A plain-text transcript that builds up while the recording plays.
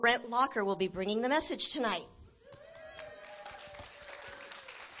Brent Lokker will be bringing the message tonight.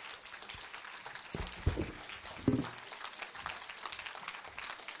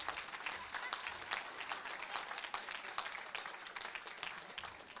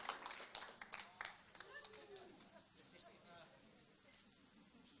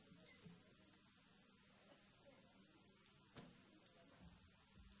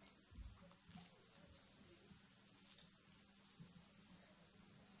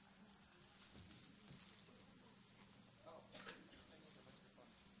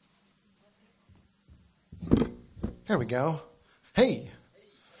 There we go. Hey.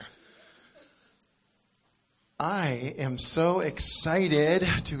 I am so excited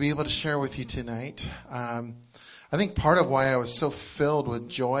to be able to share with you tonight. I think part of why I was so filled with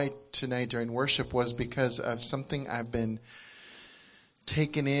joy tonight during worship was because of something I've been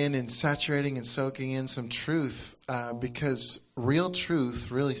taking in and saturating and soaking in some truth, because real truth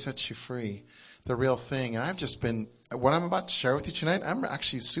really sets you free, the real thing. And I've just been, what I'm about to share with you tonight, I'm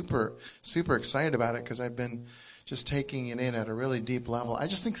actually super, super excited about it because I've been just taking it in at a really deep level. I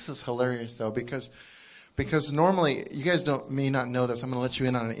just think this is hilarious, though, because normally, you guys may not know this. I'm going to let you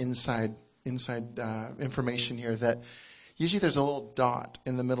in on an inside information here, that usually there's a little dot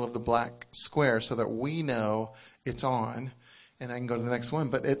in the middle of the black square so that we know it's on, and I can go to the next one.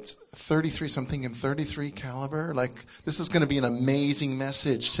 But it's 33 something and 33 caliber. Like, this is going to be an amazing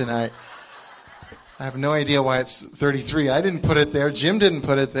message tonight. I have no idea why it's 33. I didn't put it there. Jim didn't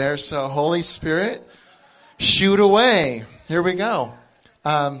put it there. So, Holy Spirit, shoot away. Here we go.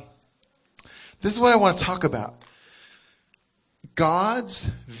 This is what I want to talk about.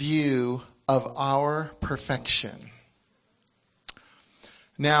 God's view of our perfection.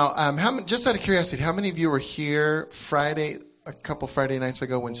 Now, just out of curiosity, how many of you were here a couple Friday nights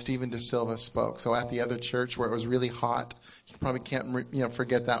ago when Stephen De Silva spoke? So at the other church where it was really hot. You probably can't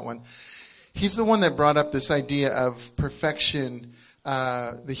forget that one. He's the one that brought up this idea of perfection,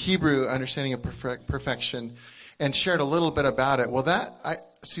 the Hebrew understanding of perfection, and shared a little bit about it. Well,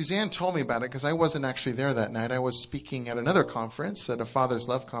 Suzanne told me about it because I wasn't actually there that night. I was speaking at another conference, at a Father's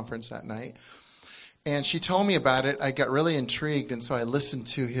Love conference that night. And she told me about it. I got really intrigued, and so I listened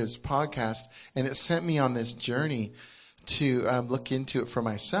to his podcast, and it sent me on this journey to look into it for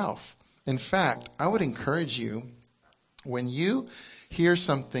myself. In fact, I would encourage you, when you hear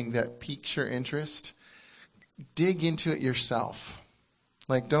something that piques your interest, dig into it yourself.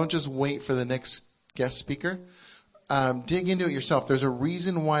 Like, don't just wait for the next guest speaker. Dig into it yourself. There's a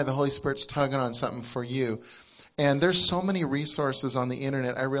reason why the Holy Spirit's tugging on something for you. And there's so many resources on the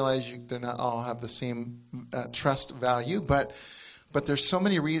internet. I realize they're not all have the same trust value, but there's so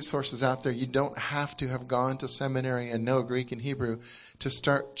many resources out there. You don't have to have gone to seminary and know Greek and Hebrew to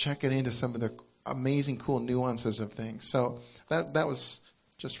start checking into some of the amazing, cool nuances of things. So that was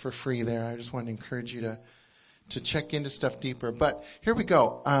just for free there. I just wanted to encourage you to check into stuff deeper. But here we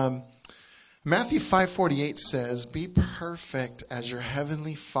go. Matthew 5:48 says, "Be perfect as your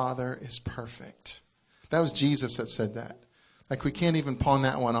heavenly Father is perfect." That was Jesus that said that. Like, we can't even pawn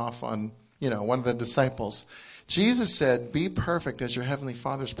that one off on, one of the disciples. Jesus said, "Be perfect as your heavenly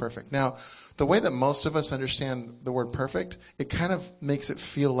Father is perfect." Now, the way that most of us understand the word perfect, it kind of makes it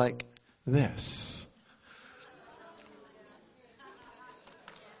feel like this.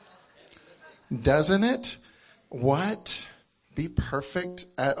 Doesn't it? What? Be perfect.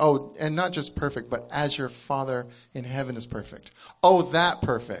 And not just perfect, but as your Father in heaven is perfect. Oh, that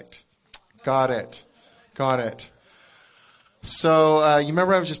perfect. Got it. So you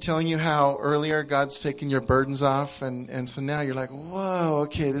remember I was just telling you how earlier God's taken your burdens off, and so now you're like, whoa,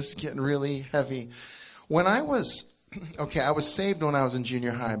 okay, this is getting really heavy. When I was saved when I was in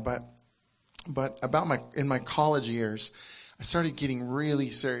junior high, but in my college years, I started getting really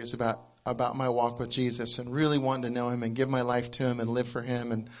serious about my walk with Jesus and really wanting to know him and give my life to him and live for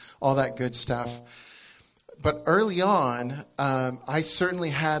him and all that good stuff. But early on, I certainly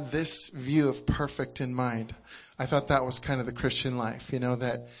had this view of perfect in mind. I thought that was kind of the Christian life,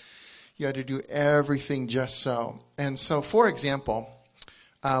 that you had to do everything just so. And so, for example,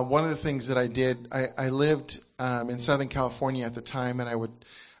 one of the things that I did, I lived in Southern California at the time, and I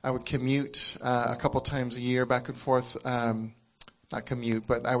would commute a couple times a year back and forth. Not commute,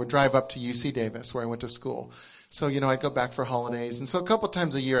 but I would drive up to UC Davis where I went to school. So, I'd go back for holidays. And so a couple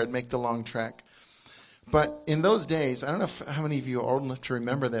times a year I'd make the long trek. But in those days, I don't know how many of you are old enough to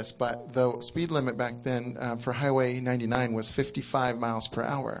remember this, but the speed limit back then for Highway 99 was 55 miles per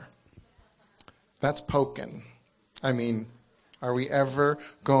hour. That's poking. I mean, are we ever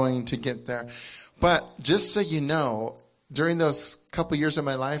going to get there? But just so you know, during those couple years of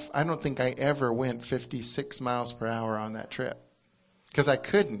my life, I don't think I ever went 56 miles per hour on that trip. because I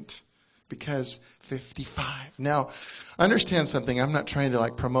couldn't. Because 55. Now, understand something. I'm not trying to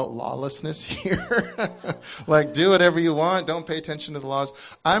like promote lawlessness here. Like do whatever you want. Don't pay attention to the laws.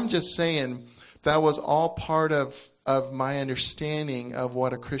 I'm just saying that was all part of my understanding of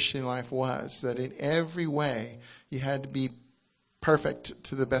what a Christian life was. That in every way you had to be perfect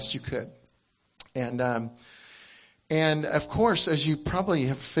to the best you could. And of course, as you probably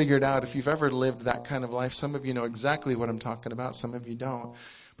have figured out, if you've ever lived that kind of life, some of you know exactly what I'm talking about. Some of you don't.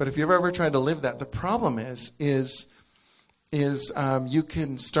 But if you've ever tried to live that, the problem is you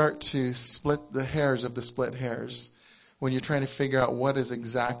can start to split the hairs of the split hairs when you're trying to figure out what is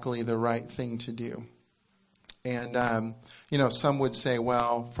exactly the right thing to do. And some would say,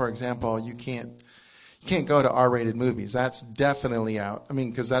 well, for example, you can't go to R-rated movies. That's definitely out. I mean,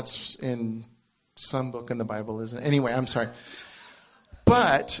 because that's in some book in the Bible, isn't it? Anyway, I'm sorry.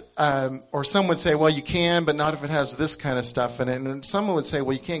 But, or some would say, well, you can, but not if it has this kind of stuff in it. And someone would say,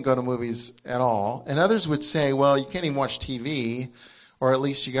 well, you can't go to movies at all. And others would say, well, you can't even watch TV, or at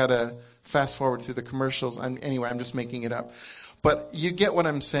least you got to fast forward through the commercials. Anyway, I'm just making it up. But you get what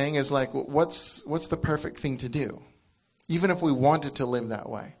I'm saying is like, what's the perfect thing to do? Even if we wanted to live that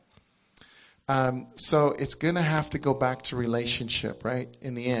way. So it's going to have to go back to relationship, right?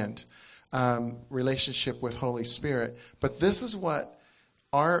 In the end, relationship with Holy Spirit. But this is what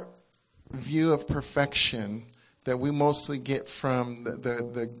our view of perfection that we mostly get from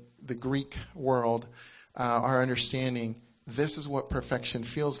the Greek world, our understanding, this is what perfection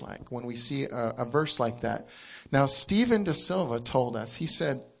feels like when we see a verse like that. Now, Stephen De Silva told us, he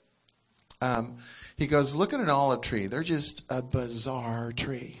said, he goes, look at an olive tree. They're just a bizarre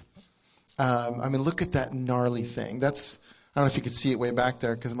tree. Look at that gnarly thing. I don't know if you could see it way back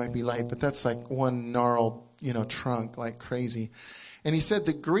there because it might be light, but that's like one gnarled, trunk like crazy. And he said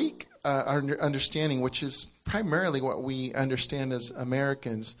the Greek understanding, which is primarily what we understand as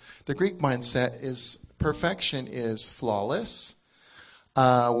Americans, the Greek mindset is perfection is flawless,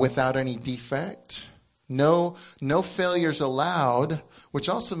 without any defect, no failures allowed, which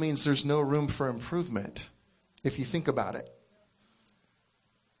also means there's no room for improvement, if you think about it.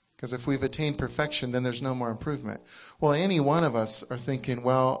 Because if we've attained perfection, then there's no more improvement. Well, any one of us are thinking,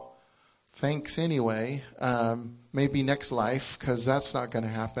 well, thanks anyway. Maybe next life, because that's not going to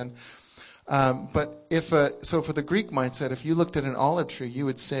happen. But so for the Greek mindset, if you looked at an olive tree, you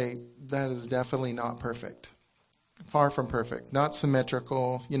would say that is definitely not perfect. Far from perfect. Not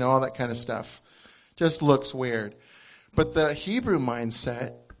symmetrical, all that kind of stuff. Just looks weird. But the Hebrew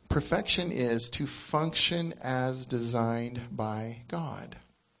mindset, perfection is to function as designed by God.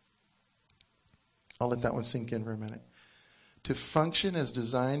 I'll let that one sink in for a minute. To function as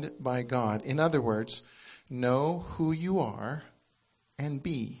designed by God. In other words, know who you are and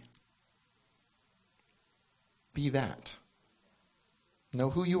be. Be that.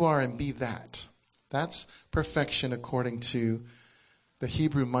 Know who you are and be that. That's perfection according to the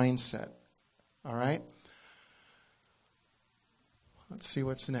Hebrew mindset. All right? Let's see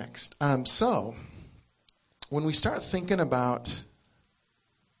what's next. So, when we start thinking about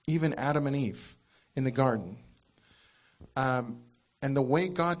even Adam and Eve in the garden, and the way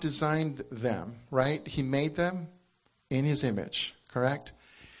God designed them, right? He made them in his image, correct?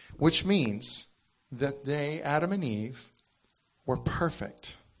 Which means that they, Adam and Eve, were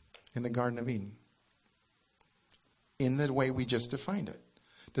perfect in the Garden of Eden. In the way we just defined it.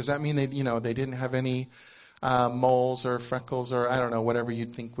 Does that mean they didn't have any moles or freckles or I don't know, whatever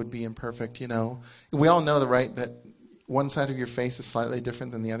you'd think would be imperfect, We all know that one side of your face is slightly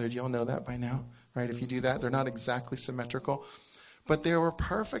different than the other. Do you all know that by now? Right? If you do that, they're not exactly symmetrical. But they were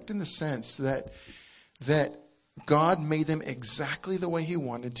perfect in the sense that God made them exactly the way he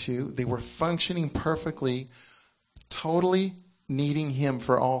wanted to. They were functioning perfectly, totally needing him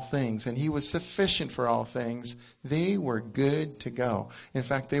for all things. And he was sufficient for all things. They were good to go. In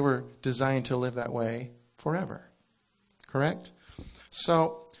fact, they were designed to live that way forever. Correct?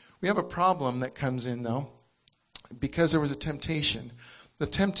 So we have a problem that comes in, though, because there was a temptation. The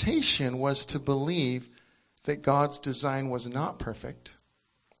temptation was to believe that God's design was not perfect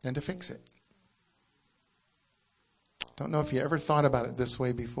and to fix it. Don't know if you ever thought about it this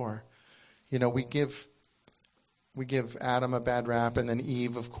way before. We give Adam a bad rap and then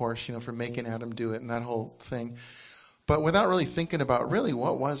Eve, of course, for making Adam do it and that whole thing. But without really thinking about really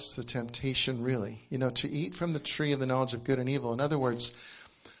what was the temptation really, to eat from the tree of the knowledge of good and evil. In other words,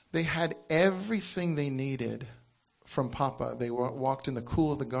 they had everything they needed from Papa. They walked in the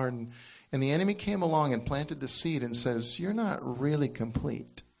cool of the garden, and the enemy came along and planted the seed and says, you're not really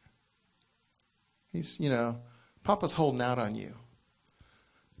complete. He's, Papa's holding out on you.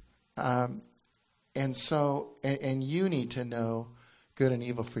 And you need to know good and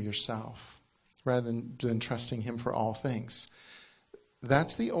evil for yourself rather than trusting him for all things.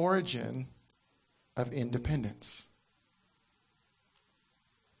 That's the origin of independence.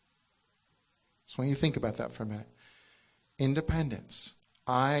 So when you think about that for a minute, independence.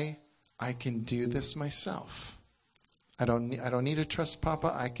 I can do this myself. I don't need to trust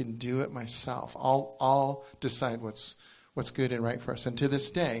Papa. I can do it myself. I'll decide what's good and right for us. And to this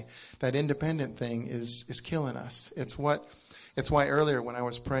day, that independent thing is killing us. It's why earlier when I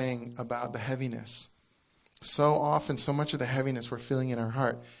was praying about the heaviness, so often, so much of the heaviness we're feeling in our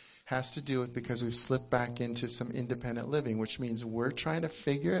heart has to do with because we've slipped back into some independent living, which means we're trying to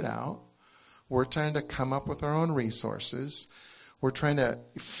figure it out. We're trying to come up with our own resources. We're trying to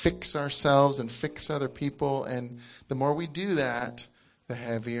fix ourselves and fix other people. And the more we do that, the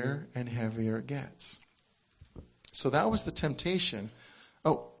heavier and heavier it gets. So that was the temptation.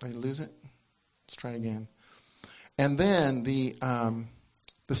 Oh, did I lose it? Let's try again. And then the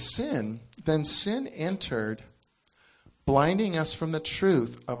sin. Then sin entered, blinding us from the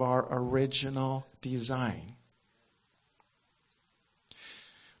truth of our original design.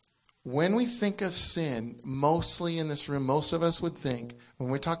 When we think of sin, mostly in this room, most of us would think,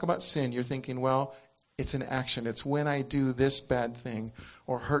 when we talk about sin, you're thinking, well, it's an action. It's when I do this bad thing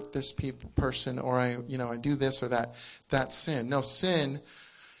or hurt this person or I do this or that. That's sin. No, sin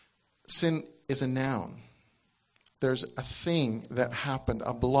is a noun. There's a thing that happened,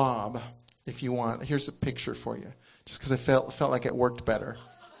 a blob, if you want. Here's a picture for you, just because I felt like it worked better.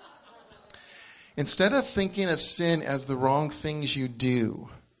 Instead of thinking of sin as the wrong things you do,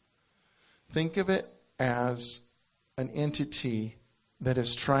 think of it as an entity that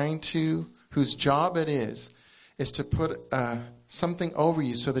is whose job it is to put something over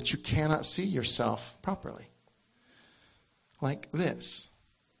you so that you cannot see yourself properly. Like this.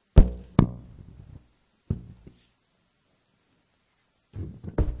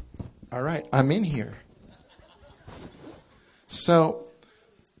 All right, I'm in here. So,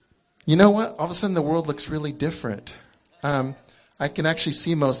 you know what? All of a sudden the world looks really different. I can actually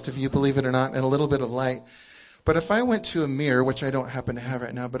see most of you, believe it or not, in a little bit of light. But if I went to a mirror, which I don't happen to have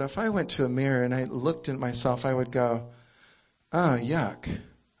right now, but if I went to a mirror and I looked at myself, I would go, oh, yuck.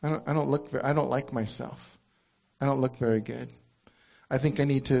 I don't like myself. I don't look very good. I think I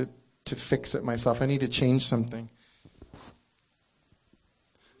need to fix it myself. I need to change something.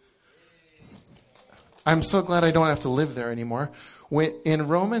 I'm so glad I don't have to live there anymore. In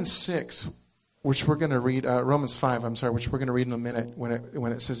Romans 6, which we're going to read, Romans 5, which we're going to read in a minute,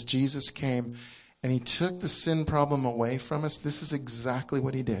 when it says Jesus came and he took the sin problem away from us, this is exactly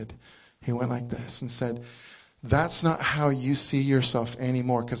what he did. He went like this and said, that's not how you see yourself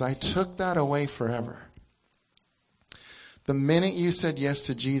anymore, because I took that away forever. The minute you said yes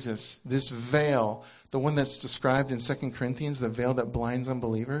to Jesus, this veil, the one that's described in 2 Corinthians, the veil that blinds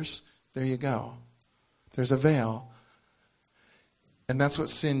unbelievers, there you go. There's a veil. And that's what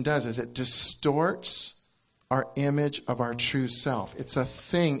sin does, is it distorts our image of our true self. It's a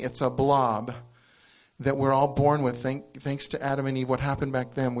thing, it's a blob that we're all born with. Thanks to Adam and Eve, what happened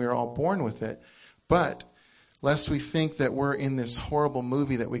back then, we were all born with it. But lest we think that we're in this horrible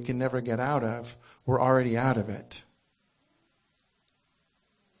movie that we can never get out of, we're already out of it.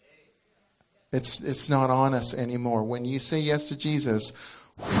 It's not on us anymore. When you say yes to Jesus,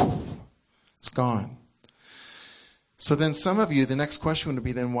 it's gone. So then some of you, the next question would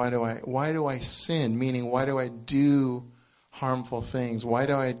be then, why do I sin? Meaning, why do I do harmful things? Why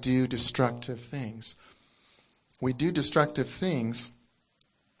do I do destructive things? We do destructive things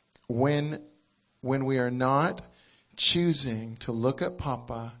when we are not choosing to look at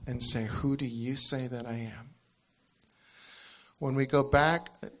Papa and say, who do you say that I am? When we go back,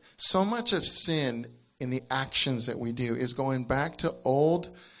 so much of sin in the actions that we do is going back to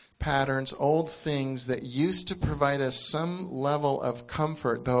old patterns, old things that used to provide us some level of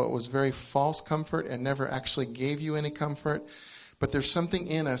comfort, though it was very false comfort and never actually gave you any comfort. But there's something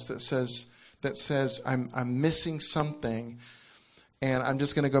in us that says I'm missing something, and I'm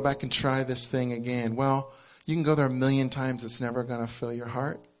just going to go back and try this thing again. Well, you can go there 1,000,000 times. It's never going to fill your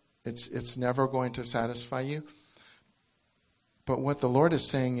heart. It's never going to satisfy you. But what the Lord is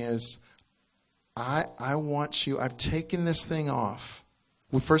saying is, I want you, I've taken this thing off.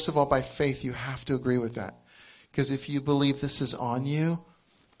 Well, first of all, by faith, you have to agree with that. Because if you believe this is on you,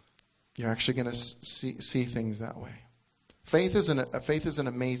 you're actually going to see things that way. Faith is an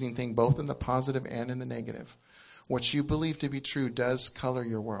amazing thing, both in the positive and in the negative. What you believe to be true does color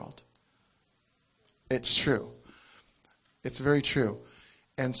your world. It's true. It's very true.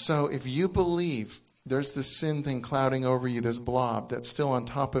 And so if you believe there's this sin thing clouding over you, this blob that's still on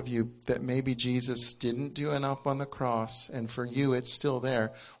top of you that maybe Jesus didn't do enough on the cross, and for you it's still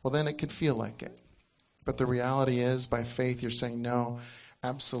there, well, then it could feel like it. But the reality is, by faith, you're saying, no,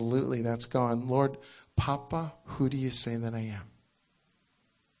 absolutely, that's gone. Lord, Papa, who do you say that I am?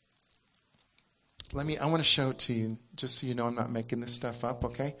 I want to show it to you, just so you know I'm not making this stuff up,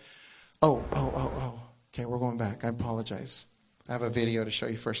 okay? Oh. Okay, we're going back. I apologize. I have a video to show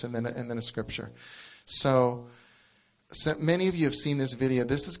you first, and then a scripture. So many of you have seen this video.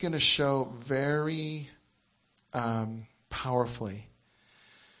 This is going to show very powerfully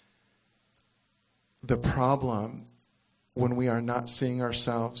the problem when we are not seeing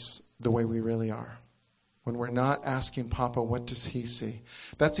ourselves the way we really are. When we're not asking Papa, what does he see?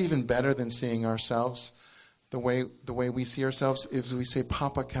 That's even better than seeing ourselves. The way we see ourselves is we say,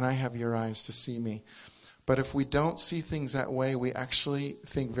 Papa, can I have your eyes to see me? But if we don't see things that way, we actually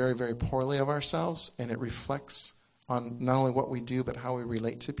think very, very poorly of ourselves, and it reflects on not only what we do, but how we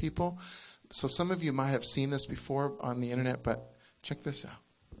relate to people. So some of you might have seen this before on the internet, but check this out.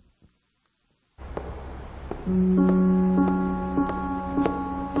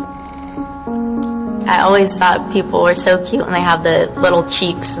 I always thought people were so cute when they have the little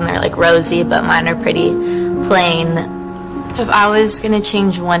cheeks and they're like rosy, but mine are pretty plain. If I was going to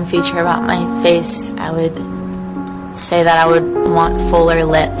change one feature about my face, I would say that I would want fuller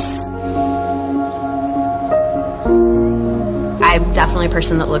lips. I'm definitely a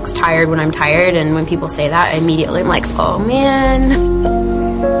person that looks tired when I'm tired, and when people say that, I immediately am like, oh man.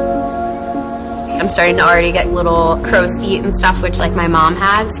 I'm starting to already get little crow's feet and stuff, which like my mom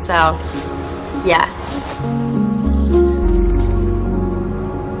has, so yeah.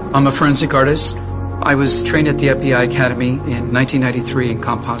 I'm a forensic artist. I was trained at the FBI Academy in 1993 in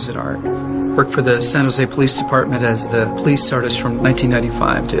composite art. Worked for the San Jose Police Department as the police artist from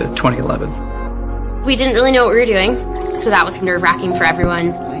 1995 to 2011. We didn't really know what we were doing, so that was nerve-wracking for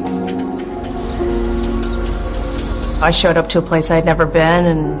everyone. I showed up to a place I'd never been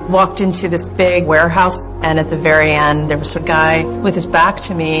and walked into this big warehouse, and at the very end there was a guy with his back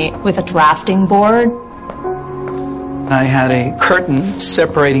to me with a drafting board. I had a curtain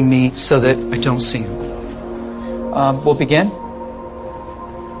separating me so that I don't see him. We'll begin.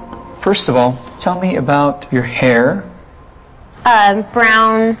 First of all, tell me about your hair.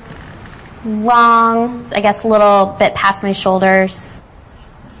 Brown, long, I guess a little bit past my shoulders.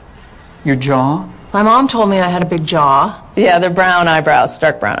 Your jaw. My mom told me I had a big jaw. Yeah, they're brown eyebrows,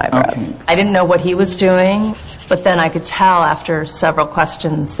 dark brown eyebrows. Okay. I didn't know what he was doing, but then I could tell after several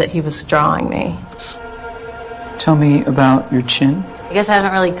questions that he was drawing me. Tell me about your chin. I guess I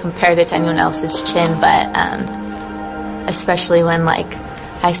haven't really compared it to anyone else's chin, but especially when like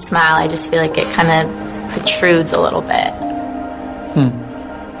I smile, I just feel like it kind of protrudes a little bit.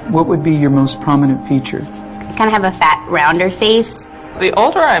 What would be your most prominent feature? I kind of have a fat, rounder face. The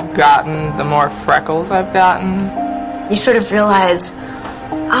older I've gotten, the more freckles I've gotten. You sort of realize,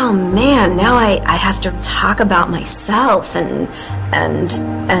 oh man, now I have to talk about myself and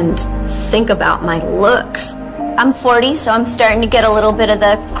think about my looks. I'm 40, so I'm starting to get a little bit of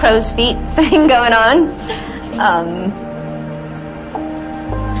the crow's feet thing going on.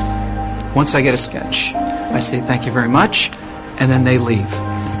 Once I get a sketch, I say thank you very much, and then they leave.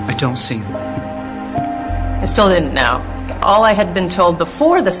 I don't see them. I still didn't know. All I had been told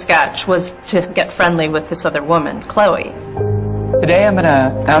before the sketch was to get friendly with this other woman, Chloe. Today I'm going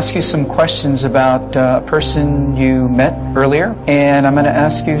to ask you some questions about a person you met earlier, and I'm going to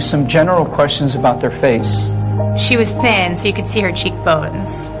ask you some general questions about their face. She was thin, so you could see her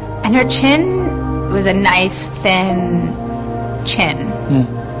cheekbones. And her chin was a nice, thin chin.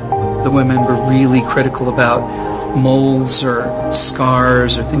 The women were really critical about moles or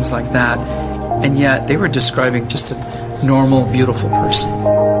scars or things like that, and yet they were describing just a normal, beautiful person.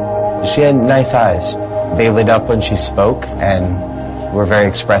 She had nice eyes. They lit up when she spoke and were very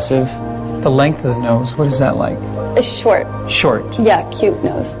expressive. The length of the nose, what is that like? Short. Short. Yeah, cute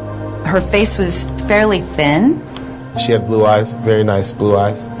nose. Her face was fairly thin. She had blue eyes, very nice blue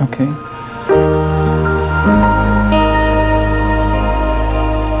eyes. Okay.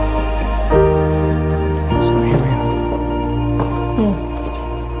 So here we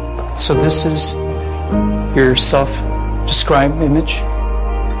are. So this is your self-described image?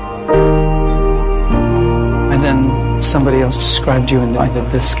 And then somebody else described you and I did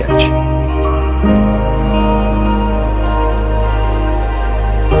this sketch.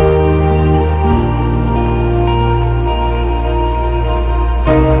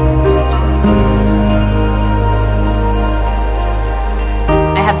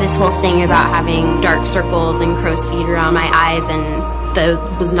 I have this whole thing about having dark circles and crow's feet around my eyes, and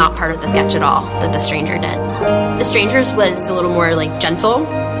That was not part of the sketch at all, that the stranger did. The stranger's was a little more like gentle.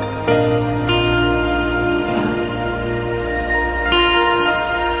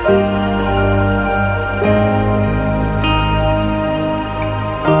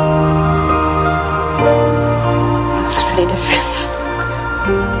 It's pretty different.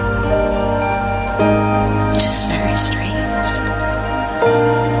 Just very strange.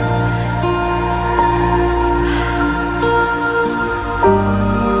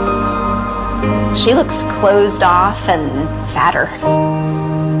 She looks closed off and fatter.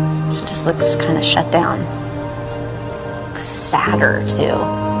 She just looks kind of shut down. Looks sadder, too.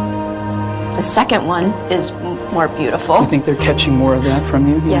 The second one is more beautiful. You think they're catching more of that from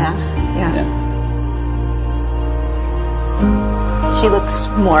you? Yeah. She looks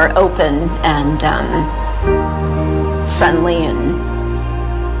more open and friendly and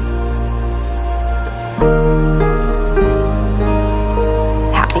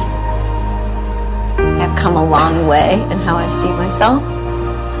happy. I've come a long way in how I see myself,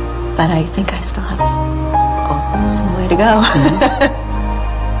 but I think I still have some way to go.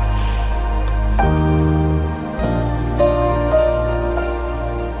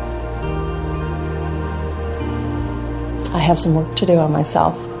 I have some work to do on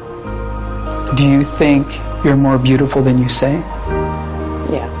myself. Do you think you're more beautiful than you say?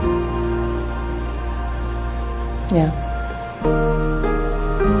 Yeah. Yeah.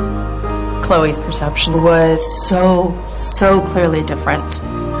 Chloe's perception was so clearly different.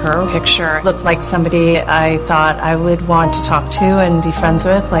 Her picture looked like somebody I thought I would want to talk to and be friends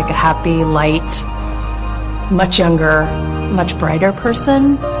with, like a happy, light, much younger, much brighter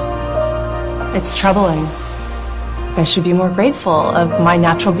person. It's troubling. I should be more grateful of my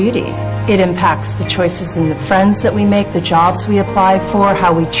natural beauty. It impacts the choices and the friends that we make, the jobs we apply for,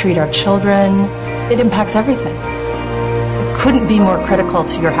 how we treat our children. It impacts everything. It couldn't be more critical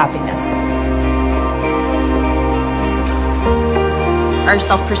to your happiness. Our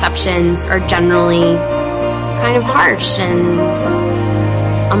self-perceptions are generally kind of harsh and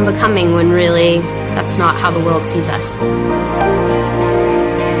unbecoming when really that's not how the world sees us.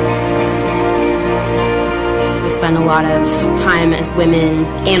 We spend a lot of time as women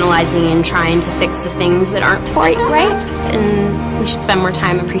analyzing and trying to fix the things that aren't quite right, and we should spend more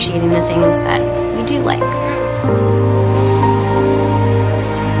time appreciating the things that we do like.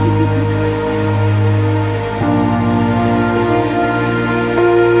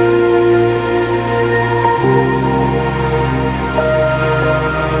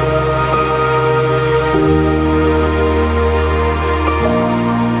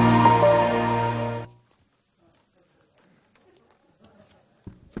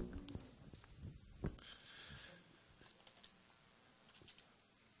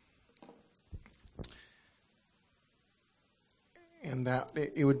 And that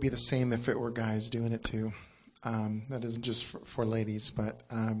it would be the same if it were guys doing it too. That isn't just for ladies, but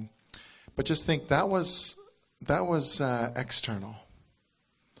just think that was external.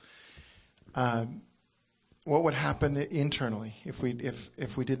 What would happen internally if we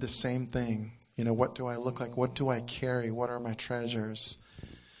did the same thing? You know, what do I look like? What do I carry? What are my treasures?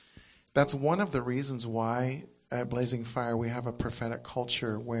 That's one of the reasons why at Blazing Fire we have a prophetic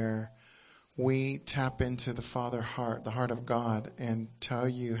culture where we tap into the Father heart, the heart of God, and tell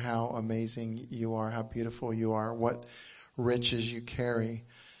you how amazing you are, how beautiful you are, what riches you carry.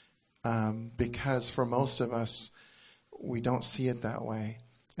 Because for most of us, we don't see it that way.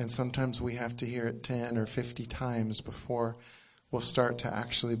 And sometimes we have to hear it 10 or 50 times before we'll start to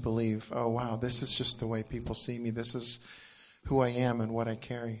actually believe, oh, wow, this is just the way people see me. This is who I am and what I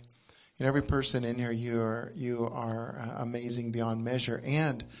carry. And every person in here, you are amazing beyond measure.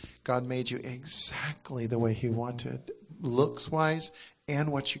 And God made you exactly the way He wanted, looks-wise,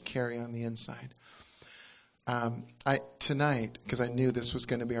 and what you carry on the inside. Tonight, because I knew this was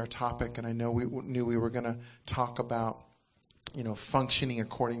going to be our topic, and I know we knew we were going to talk about, functioning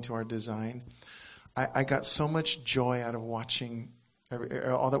according to our design. I got so much joy out of watching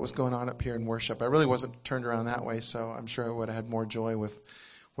all that was going on up here in worship. I really wasn't turned around that way, so I'm sure I would have had more joy with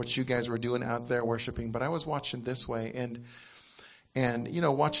what you guys were doing out there worshiping. But I was watching this way, and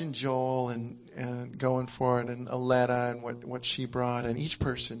watching Joel and going for it, and Aletta and what she brought, and each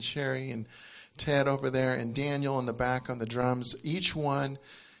person, Sherry and Ted over there, and Daniel in the back on the drums, each one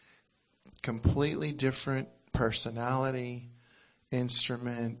completely different personality,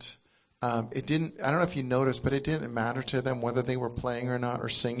 instrument. I don't know if you noticed, but it didn't matter to them whether they were playing or not or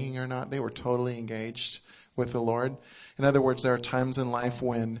singing or not. They were totally engaged with the Lord. In other words, there are times in life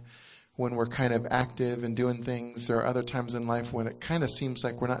when we're kind of active and doing things. There are other times in life when it kind of seems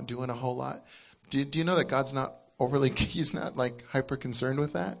like we're not doing a whole lot. Do you know that God's not he's not like hyper concerned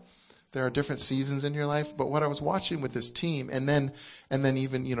with that. There are different seasons in your life. But what I was watching with this team, and then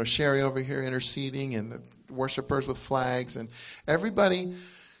even, Sherry over here interceding, and the worshipers with flags, and everybody,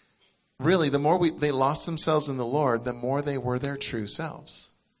 really, the more they lost themselves in the Lord, the more they were their true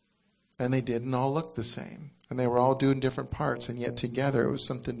selves. And they didn't all look the same. And they were all doing different parts, and yet together it was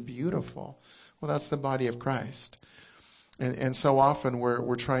something beautiful. Well, that's the body of Christ. And so often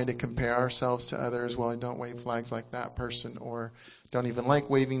we're trying to compare ourselves to others. Well, I don't wave flags like that person, or don't even like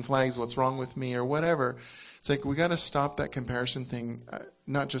waving flags. What's wrong with me, or whatever. It's like we got to stop that comparison thing,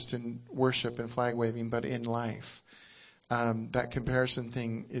 not just in worship and flag waving, but in life. That comparison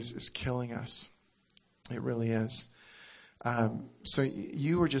thing is killing us. It really is. So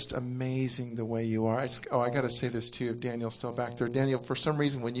you were just amazing the way you are. I got to say this too, if Daniel's still back there. Daniel, for some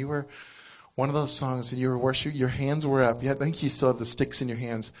reason, when you were one of those songs and you were worshiping, your hands were up. Yeah, I think you still have the sticks in your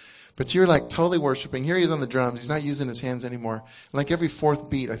hands. But you were like totally worshiping. Here he is on the drums. He's not using his hands anymore. Like every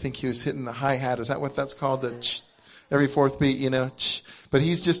fourth beat, I think he was hitting the hi-hat. Is that what that's called? The every fourth beat, But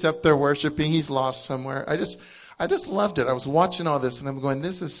he's just up there worshiping. He's lost somewhere. I just loved it. I was watching all this and I'm going,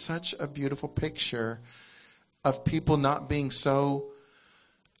 this is such a beautiful picture of people not being so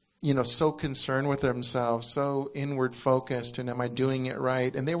concerned with themselves, so inward focused, and am I doing it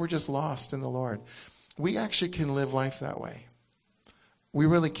right? And they were just lost in the Lord. We actually can live life that way. We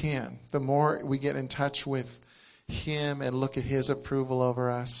really can. The more we get in touch with Him and look at His approval over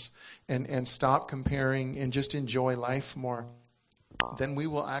us and stop comparing and just enjoy life more, then we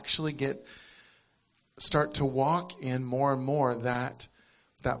will actually start to walk in more and more that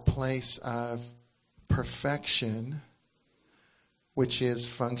place of perfection, which is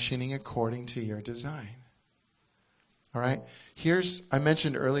functioning according to your design. All right. I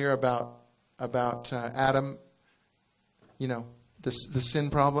mentioned earlier about Adam, the sin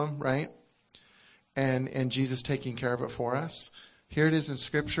problem, right? And Jesus taking care of it for us. Here it is in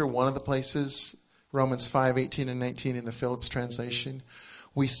Scripture, one of the places, Romans 5:18 and 19 in the Phillips translation.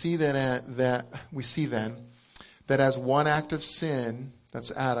 We see then that as one act of sin,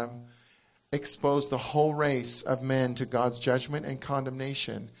 that's Adam, exposed the whole race of men to God's judgment and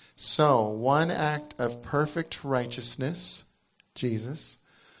condemnation. So, one act of perfect righteousness, Jesus,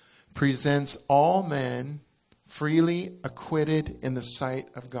 presents all men freely acquitted in the sight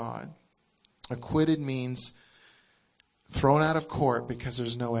of God. Acquitted means thrown out of court because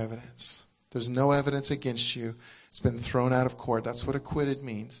there's no evidence. There's no evidence against you. It's been thrown out of court. That's what acquitted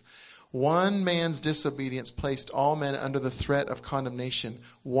means. One man's disobedience placed all men under the threat of condemnation.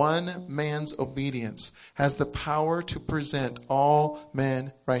 One man's obedience has the power to present all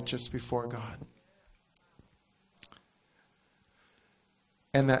men righteous before God.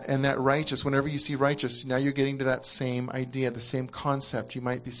 And that righteous, whenever you see righteous, now you're getting to that same idea, the same concept. You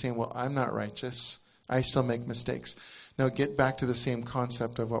might be saying, well, I'm not righteous. I still make mistakes. No, get back to the same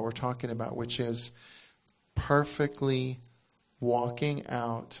concept of what we're talking about, which is perfectly walking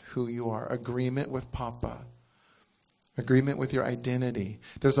out who you are. Agreement with Papa. Agreement with your identity.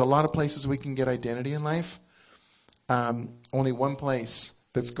 There's a lot of places we can get identity in life. Only one place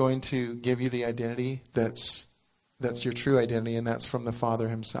that's going to give you the identity that's your true identity, and that's from the Father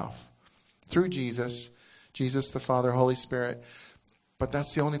Himself. Through Jesus the Father, Holy Spirit. But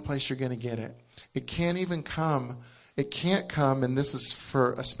that's the only place you're going to get it. It can't come, and this is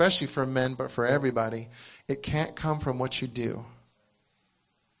especially for men, but for everybody, it can't come from what you do.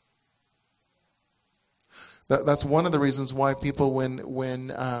 That's one of the reasons why people,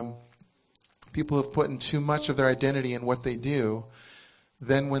 when people have put in too much of their identity in what they do,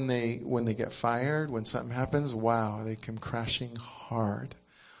 then when they get fired, when something happens, wow, they come crashing hard.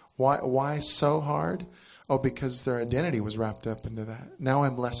 Why so hard? Oh, because their identity was wrapped up into that. Now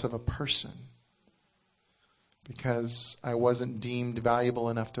I'm less of a person because I wasn't deemed valuable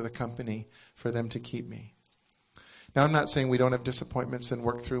enough to the company for them to keep me. Now, I'm not saying we don't have disappointments and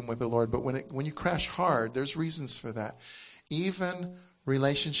work through them with the Lord, but when you crash hard, there's reasons for that. Even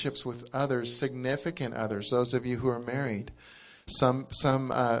relationships with others, significant others, those of you who are married, some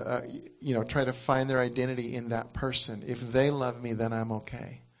try to find their identity in that person. If they love me, then I'm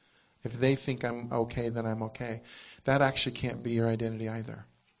okay. If they think I'm okay, then I'm okay. That actually can't be your identity either.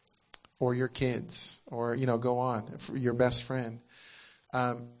 Or your kids, or, go on, your best friend.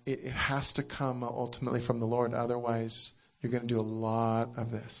 It has to come ultimately from the Lord. Otherwise, you're going to do a lot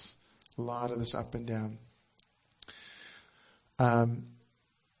of this up and down.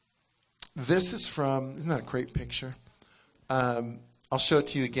 This is from, isn't that a great picture? I'll show it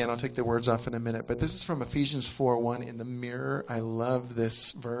to you again. I'll take the words off in a minute. But this is from Ephesians 4:1 in the Mirror. I love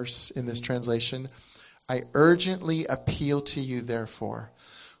this verse in this translation. I urgently appeal to you, therefore,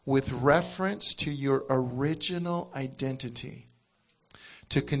 with reference to your original identity,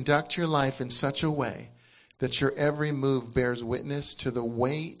 to conduct your life in such a way that your every move bears witness to the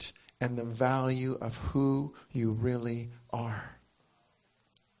weight and the value of who you really are.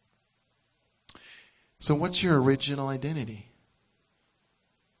 So what's your original identity?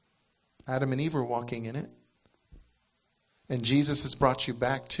 Adam and Eve were walking in it. And Jesus has brought you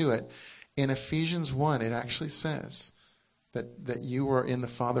back to it. In Ephesians 1, it actually says that you were in the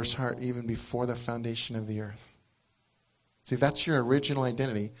Father's heart even before the foundation of the earth. See, that's your original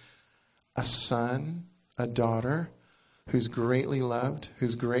identity. A son, a daughter, who's greatly loved,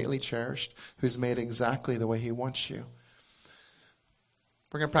 who's greatly cherished, who's made exactly the way he wants you.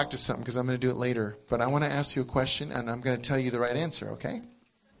 We're going to practice something because I'm going to do it later. But I want to ask you a question, and I'm going to tell you the right answer, okay?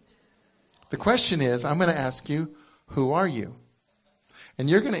 The question is, I'm going to ask you, who are you? And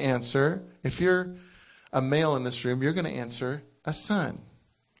you're going to answer, if you're a male in this room, you're going to answer a son.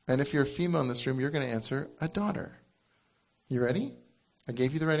 And if you're a female in this room, you're going to answer a daughter. You ready? I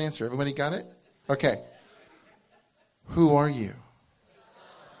gave you the right answer. Everybody got it? Okay. Who are you?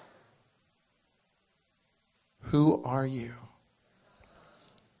 Who are you?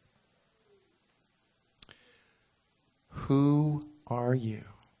 Who are you?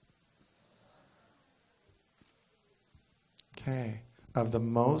 Okay. Of the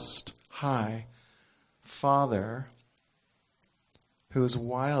Most High Father, who is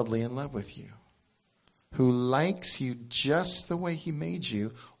wildly in love with you, who likes you just the way he made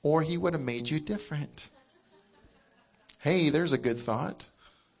you, or he would have made you different. Hey, there's a good thought.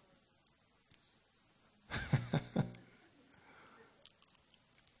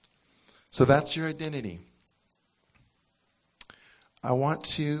 So that's your identity. I want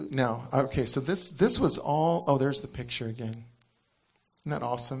to, now, okay, so this was all, oh, there's the picture again. Isn't that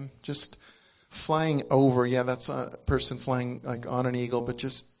awesome? Just flying over, yeah, that's a person flying like on an eagle, but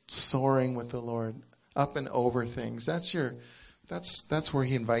just soaring with the Lord, up and over things. That's where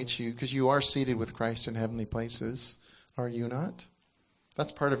he invites you, because you are seated with Christ in heavenly places. Are you not?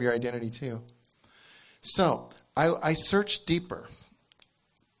 That's part of your identity too. So, I searched deeper.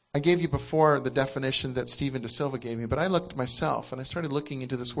 I gave you before the definition that Stephen DeSilva gave me, but I looked myself and I started looking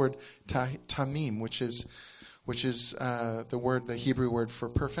into this word tamim, which is the Hebrew word for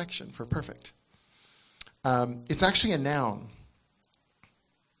perfection, for perfect. It's actually a noun.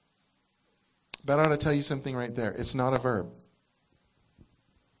 That ought to tell you something right there. It's not a verb.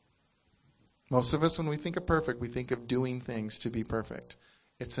 Most of us, when we think of perfect, we think of doing things to be perfect.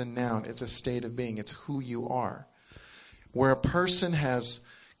 It's a noun. It's a state of being. It's who you are. Where a person has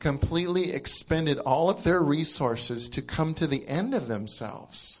completely expended all of their resources to come to the end of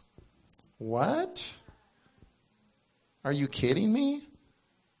themselves. What? Are you kidding me?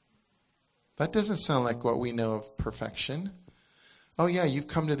 That doesn't sound like what we know of perfection. Oh yeah, you've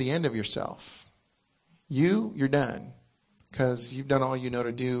come to the end of yourself. You're done. Because you've done all you know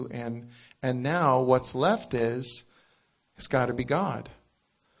to do, and now what's left is, it's got to be God.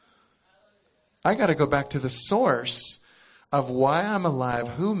 I got to go back to the source of why I'm alive,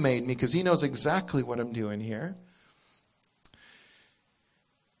 who made me, because he knows exactly what I'm doing here.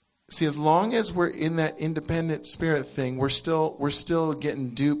 See, as long as we're in that independent spirit thing, we're still getting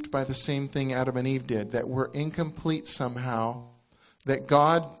duped by the same thing Adam and Eve did, that we're incomplete somehow, that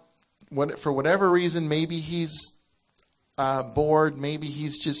God, for whatever reason, maybe he's bored, maybe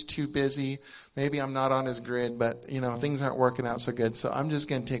he's just too busy, maybe I'm not on his grid, but things aren't working out so good, so I'm just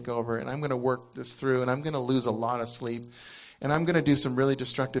going to take over and I'm going to work this through, and I'm going to lose a lot of sleep, and I'm going to do some really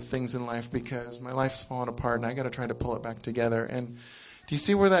destructive things in life because my life's falling apart and I got to try to pull it back together. And do you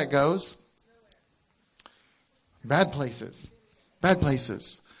see where that goes? Bad places.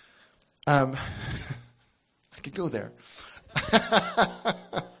 I could go there.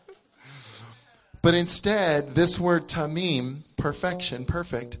 But instead, this word tamim, perfection,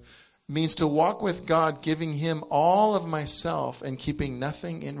 perfect, means to walk with God, giving him all of myself and keeping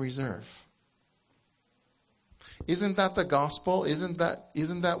nothing in reserve. Isn't that the gospel? Isn't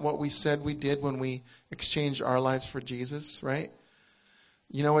that what we said we did when we exchanged our lives for Jesus, right?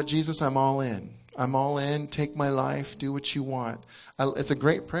 You know what, Jesus, I'm all in. I'm all in. Take my life. Do what you want. It's a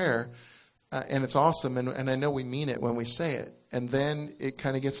great prayer, and it's awesome, and I know we mean it when we say it. And then it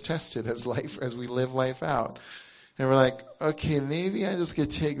kind of gets tested as we live life out. And we're like, okay, maybe I just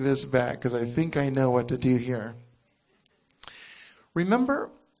could take this back because I think I know what to do here. Remember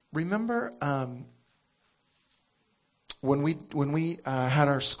when we had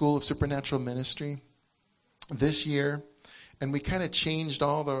our School of Supernatural Ministry this year, and we kind of changed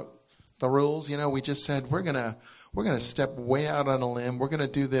all the rules. We just said we're gonna step way out on a limb. We're gonna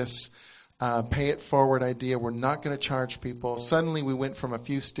do this pay it forward idea. We're not going to charge people. Suddenly we went from a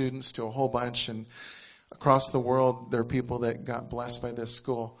few students to a whole bunch, and across the world there are people that got blessed by this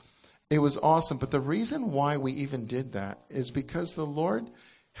school. It was awesome. But the reason why we even did that is because the Lord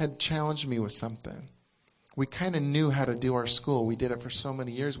had challenged me with something. We kind of knew how to do our school. We did it for so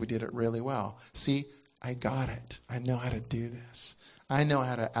many years. We did it really well. See, I got it. I know how to do this. I know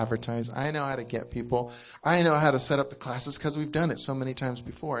how to advertise. I know how to get people. I know how to set up the classes because we've done it so many times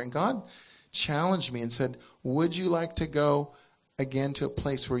before. And God challenged me and said, would you like to go again to a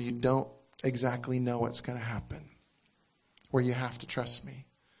place where you don't exactly know what's going to happen? Where you have to trust me?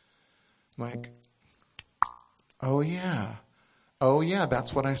 I'm like, oh yeah. Oh yeah,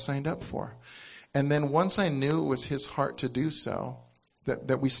 that's what I signed up for. And then once I knew it was his heart to do so,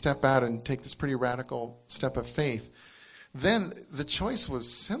 that we step out and take this pretty radical step of faith, then the choice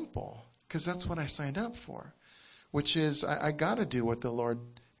was simple, because that's what I signed up for, which is I got to do what the Lord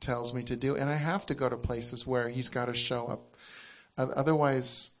tells me to do, and I have to go to places where he's got to show up.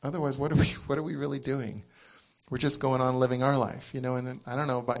 Otherwise, what are we really doing? We're just going on living our life, and I don't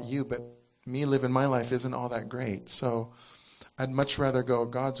know about you, but me living my life isn't all that great. So I'd much rather go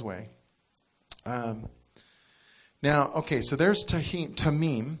God's way. Now, okay, so there's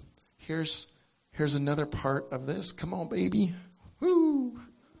Tamim. Here's another part of this. Come on, baby. Woo.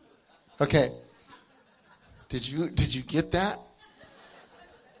 Okay. Did you get that?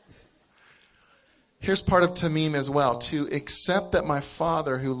 Here's part of Tamim as well. To accept that my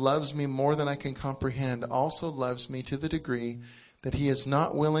Father, who loves me more than I can comprehend, also loves me to the degree that he is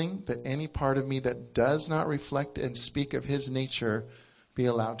not willing that any part of me that does not reflect and speak of his nature be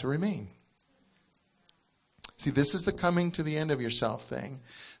allowed to remain. See, this is the coming to the end of yourself thing.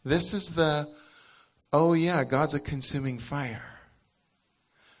 This is the, oh yeah, God's a consuming fire.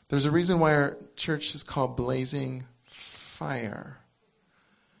 There's a reason why our church is called Blazing Fire.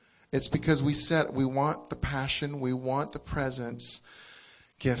 It's because we want the passion, we want the presence.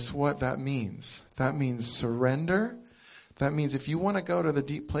 Guess what that means? That means surrender. That means if you want to go to the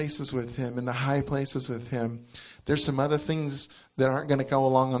deep places with him and the high places with him, there's some other things that aren't going to go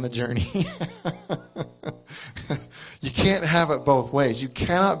along on the journey. You can't have it both ways. You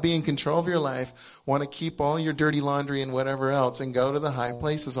cannot be in control of your life, want to keep all your dirty laundry and whatever else, and go to the high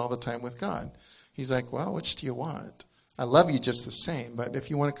places all the time with God. He's like, well, which do you want? I love you just the same, but if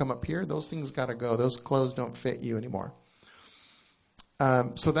you want to come up here, those things got to go. Those clothes don't fit you anymore.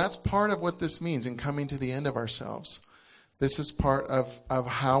 So that's part of what this means in coming to the end of ourselves. This is part of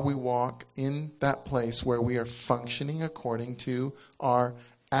how we walk in that place where we are functioning according to our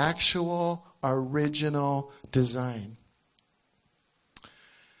actual original design.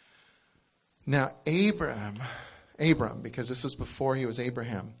 Now, Abram, because this is before he was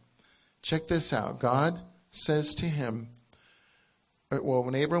Abraham, check this out. God says to him,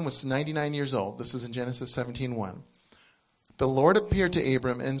 when Abram was 99 years old, this is in Genesis 17:1, the Lord appeared to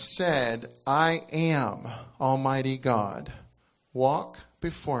Abram and said, I am Almighty God. Walk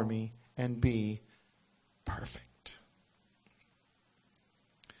before me and be perfect.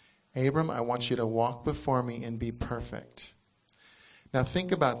 Abram, I want you to walk before me and be perfect. Now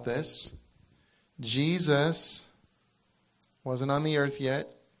think about this. Jesus wasn't on the earth yet,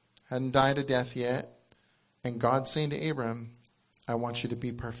 hadn't died a death yet, and God's saying to Abram, I want you to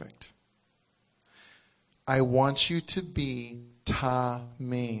be perfect. I want you to be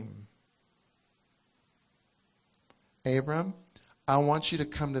Tamim. Abram, I want you to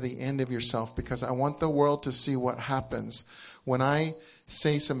come to the end of yourself because I want the world to see what happens when I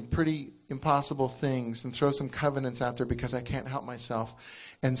say some pretty impossible things and throw some covenants out there because I can't help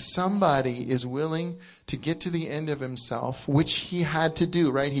myself. And somebody is willing to get to the end of himself, which he had to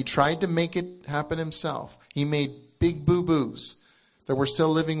do, right? He tried to make it happen himself. He made big boo-boos that we're still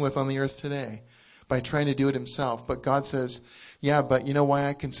living with on the earth today by trying to do it himself. But God says, yeah, but you know why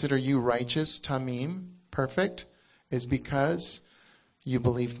I consider you righteous, Tamim, perfect, is because you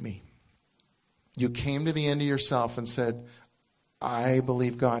believed me. You came to the end of yourself and said, I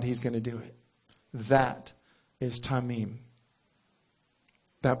believe God, he's going to do it. That is Tamim.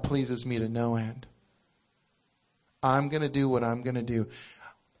 That pleases me to no end. I'm going to do what I'm going to do.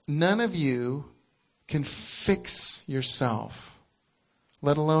 None of you can fix yourself,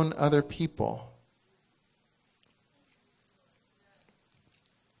 let alone other people.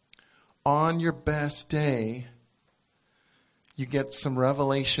 On your best day, you get some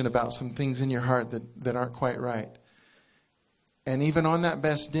revelation about some things in your heart that aren't quite right. And even on that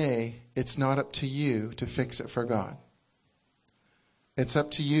best day, it's not up to you to fix it for God. It's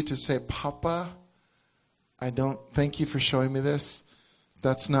up to you to say, Papa, thank you for showing me this.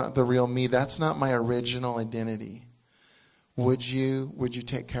 That's not the real me. That's not my original identity. Would you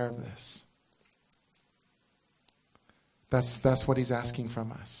take care of this? That's what he's asking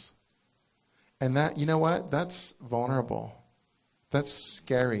from us. And that, you know what? That's vulnerable. That's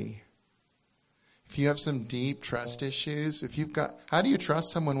scary. If you have some deep trust issues, how do you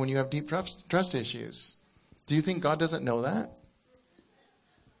trust someone when you have deep trust issues? Do you think God doesn't know that?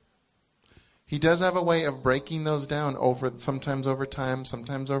 He does have a way of breaking those down sometimes over time,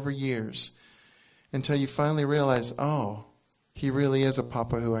 sometimes over years, until you finally realize, oh, he really is a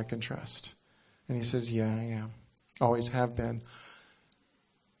papa who I can trust. And he says, yeah, I am. Always have been.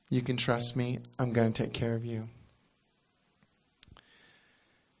 You can trust me. I'm going to take care of you.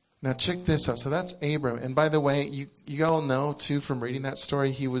 Now check this out. So that's Abram. And by the way, you all know too from reading that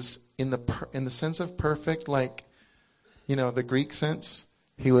story, he was in the sense of perfect, like, the Greek sense,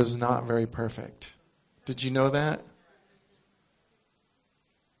 he was not very perfect. Did you know that?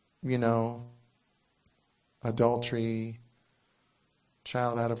 Adultery,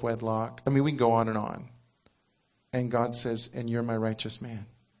 child out of wedlock. I mean, we can go on and on. And God says, and you're my righteous man.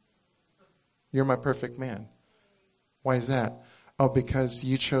 You're my perfect man. Why is that? Oh, because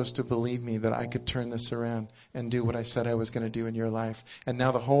you chose to believe me that I could turn this around and do what I said I was going to do in your life. And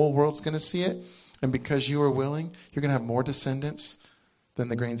now the whole world's going to see it. And because you are willing, you're going to have more descendants than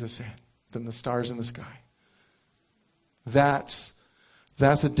the grains of sand, than the stars in the sky. That's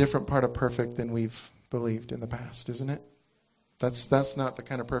a different part of perfect than we've believed in the past, isn't it? That's not the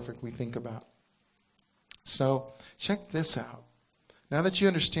kind of perfect we think about. So check this out. Now that you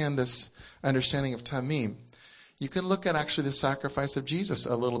understand this understanding of Tamim, you can look at actually the sacrifice of Jesus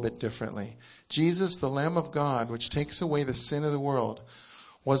a little bit differently. Jesus, the Lamb of God, which takes away the sin of the world,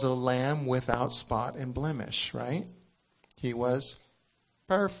 was a lamb without spot and blemish, right? He was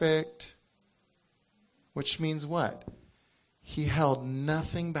perfect. Which means what? He held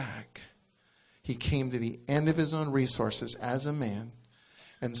nothing back. He came to the end of his own resources as a man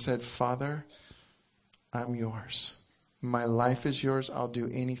and said, Father, I'm yours. My life is yours. I'll do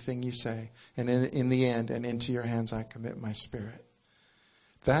anything you say. And in the end, and into your hands, I commit my spirit.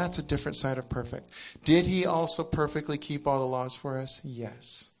 That's a different side of perfect. Did he also perfectly keep all the laws for us?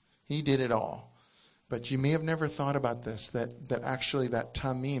 Yes. He did it all. But you may have never thought about this, that actually that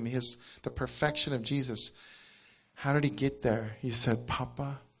Tamim, the perfection of Jesus, how did he get there? He said,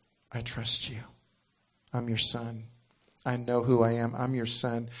 Papa, I trust you. I'm your son. I know who I am. I'm your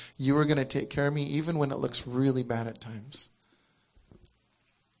son. You are going to take care of me even when it looks really bad at times.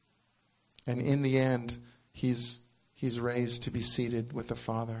 And in the end, he's raised to be seated with the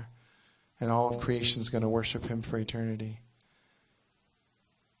Father. And all of creation is going to worship him for eternity.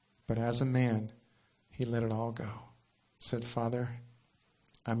 But as a man, he let it all go. Said, Father,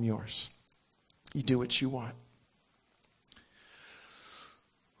 I'm yours. You do what you want.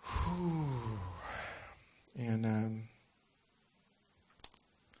 Whew. And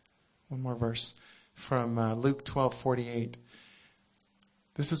one more verse from Luke 12:48.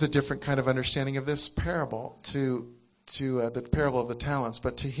 This is a different kind of understanding of this parable to the parable of the talents.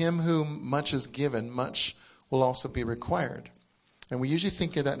 But to him whom much is given, much will also be required. And we usually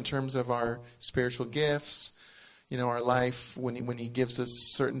think of that in terms of our spiritual gifts, our life. When he gives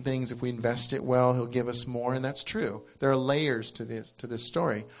us certain things, if we invest it well, he'll give us more, and that's true. There are layers to this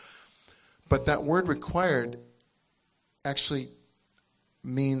story. But that word required actually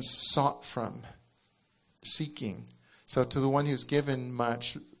means sought from, seeking. So to the one who's given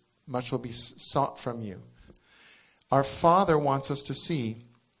much, much will be sought from you. Our Father wants us to see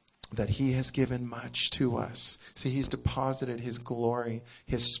that he has given much to us. See, he's deposited his glory,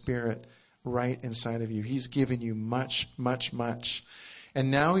 his spirit right inside of you. He's given you much, much, much. And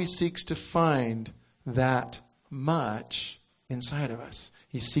now he seeks to find that much inside of us.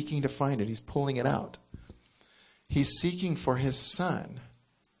 He's seeking to find it. He's pulling it out. He's seeking for his son.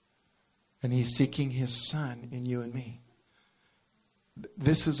 And he's seeking his son in you and me.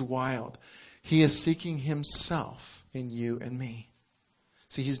 This is wild. He is seeking himself in you and me.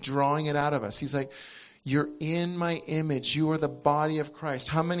 See, he's drawing it out of us. He's like, you're in my image. You are the body of Christ.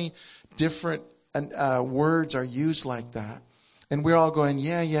 How many different words are used like that? And we're all going,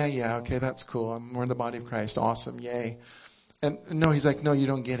 yeah. Okay, that's cool. We're in the body of Christ. Awesome. Yay. And no, he's like, no, you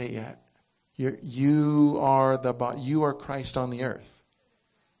don't get it yet. You are the body. You are Christ on the earth.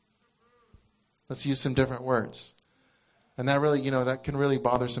 Let's use some different words. And that really, that can really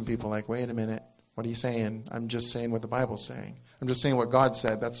bother some people. Like, wait a minute. What are you saying? I'm just saying what the Bible's saying. I'm just saying what God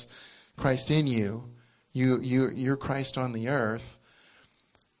said. That's Christ in you. You're Christ on the earth.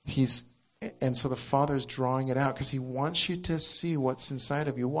 And so the Father's drawing it out because he wants you to see what's inside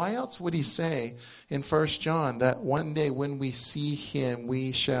of you. Why else would he say in 1 John that one day when we see him,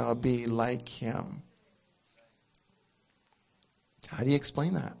 we shall be like him? How do you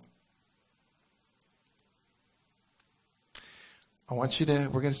explain that? we're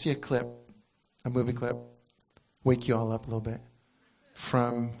going to see a movie clip, wake you all up a little bit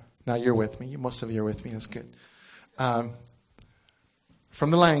now you're with me. Most of you are with me. That's good. From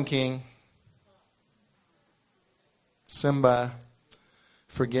The Lion King, Simba,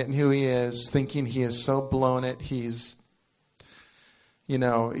 forgetting who he is, thinking he has so blown it, he's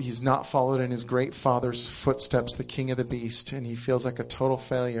not followed in his great father's footsteps, the king of the beast, and he feels like a total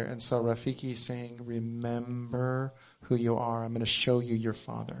failure. And so Rafiki is saying, remember who you are. I'm going to show you your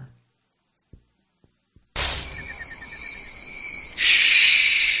father.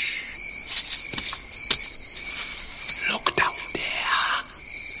 Look down there.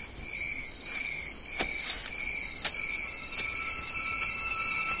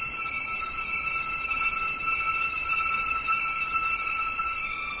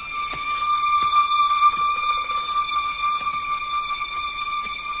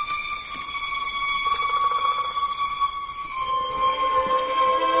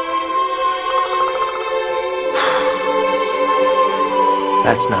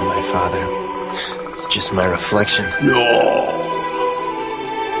 That's not my father. It's just my reflection. No.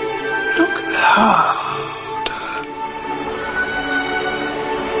 Look hard.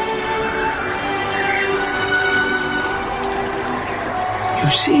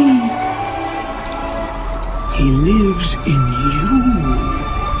 You see, he lives in you.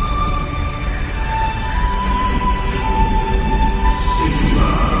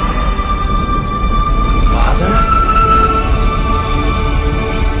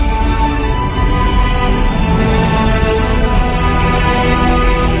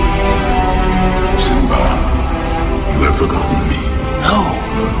 Forgotten me. No.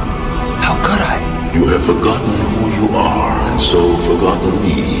 How could I? You have forgotten who you are, and so forgotten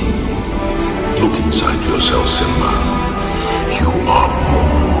me. Look inside yourself, Simba. You are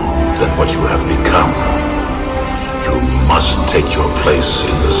more than what you have become. You must take your place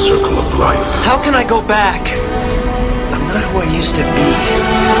in the circle of life. How can I go back? I'm not who I used to be.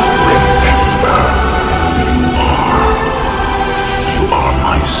 Remember who you are. You are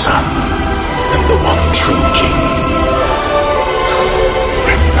my son, and the one true king.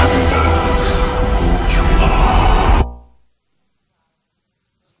 Remember who you are.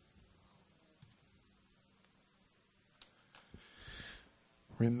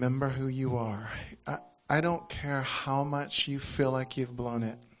 Remember who you are. I don't care how much you feel like you've blown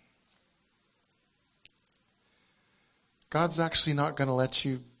it. God's actually not going to let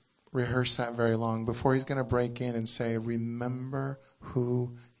you rehearse that very long before he's going to break in and say, remember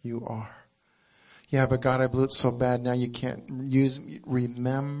who you are. Yeah, but God, I blew it so bad, now you can't use me.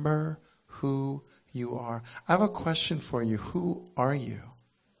 Remember who you are. I have a question for you. Who are you?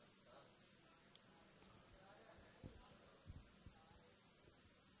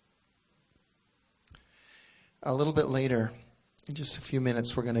 A little bit later, in just a few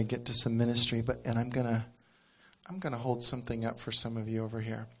minutes, we're going to get to some ministry, and I'm going to hold something up for some of you over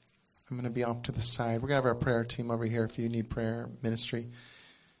here. I'm going to be off to the side. We're going to have our prayer team over here if you need prayer ministry.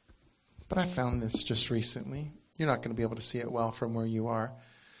 But I found this just recently. You're not going to be able to see it well from where you are.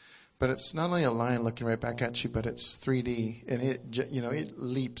 But it's not only a lion looking right back at you, but it's 3D. And it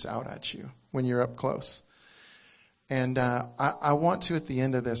leaps out at you when you're up close. And I want to, at the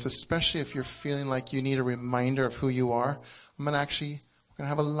end of this, especially if you're feeling like you need a reminder of who you are, we're going to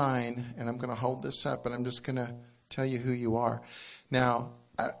have a line, and I'm going to hold this up, and I'm just going to tell you who you are. Now,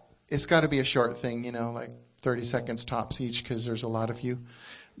 it's got to be a short thing, like 30 seconds tops each, because there's a lot of you.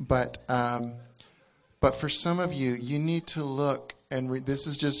 But for some of you, you need to look, and this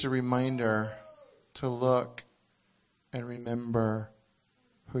is just a reminder to look and remember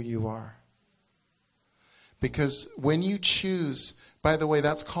who you are. Because when you choose, by the way,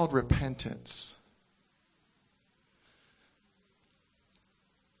 that's called repentance.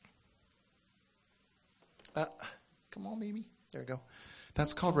 Come on, baby. There we go.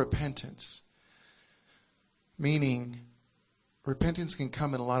 That's called repentance. Meaning, repentance can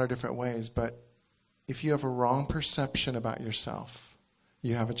come in a lot of different ways, but if you have a wrong perception about yourself,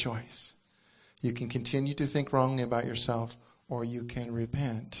 you have a choice. You can continue to think wrongly about yourself, or you can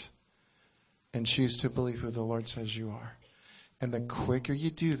repent and choose to believe who the Lord says you are. And the quicker you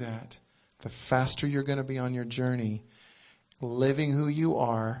do that, the faster you're going to be on your journey, living who you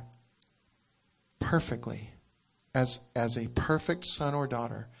are perfectly, as a perfect son or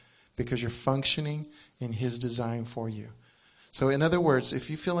daughter, because you're functioning in his design for you. So in other words, if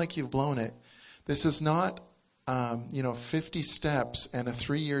you feel like you've blown it, this is not 50 steps and a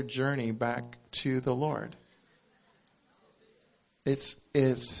 3-year journey back to the Lord. It's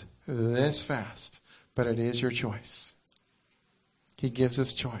this fast, but it is your choice. He gives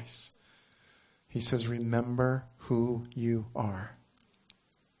us choice. He says, remember who you are.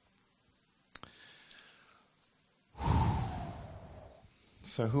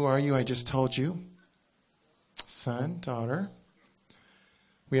 So who are you? I just told you. Son, daughter.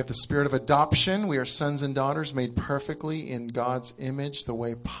 We have the spirit of adoption. We are sons and daughters made perfectly in God's image the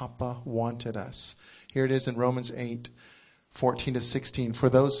way Papa wanted us. Here it is in Romans 8:14-16. For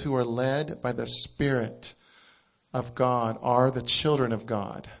those who are led by the Spirit of God are the children of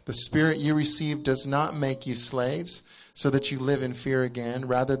God. The Spirit you received does not make you slaves so that you live in fear again.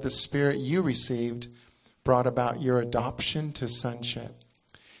 Rather, the Spirit you received brought about your adoption to sonship.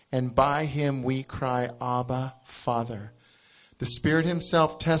 And by him we cry, Abba, Father. The Spirit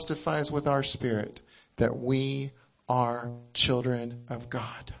himself testifies with our spirit that we are children of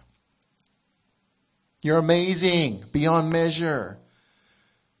God. You're amazing beyond measure.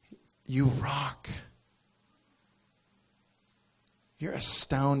 You rock. You're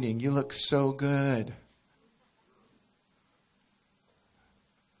astounding. You look so good.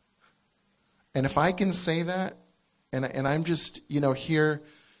 And if I can say that, and I'm just, here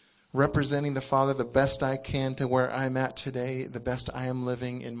representing the Father the best I can to where I'm at today, the best I am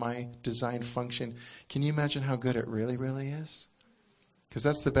living in my designed function, can you imagine how good it really, really is? Because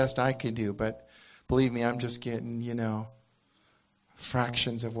that's the best I can do. But believe me, I'm just getting,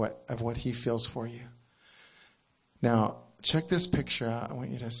 fractions of what he feels for you. Now, check this picture out. I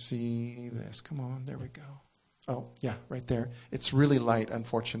want you to see this. Come on, there we go. Oh, yeah, right there. It's really light,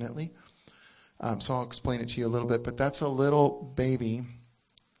 unfortunately. So I'll explain it to you a little bit. But that's a little baby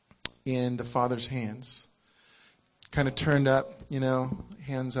in the Father's hands. Kind of turned up,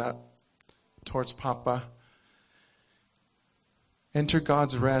 hands up towards Papa. Enter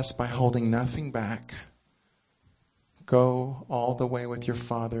God's rest by holding nothing back. Go all the way with your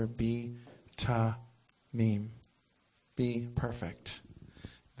Father. Be tamim. Be perfect.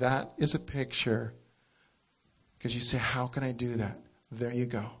 That is a picture. Because you say, how can I do that? There you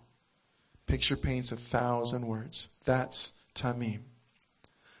go. Picture paints 1,000 words. That's tamim.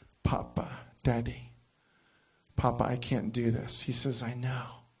 Papa, Daddy. Papa, I can't do this. He says, I know.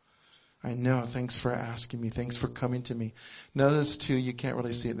 I know. Thanks for asking me. Thanks for coming to me. Notice, too, you can't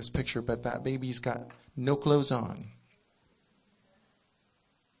really see it in this picture, but that baby's got no clothes on.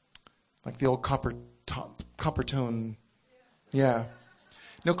 Like the old copper tone. Yeah.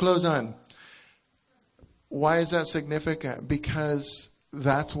 No clothes on. Why is that significant? Because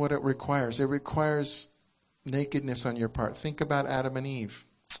that's what it requires. It requires nakedness on your part. Think about Adam and Eve.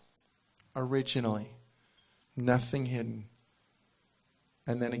 Originally. Nothing hidden.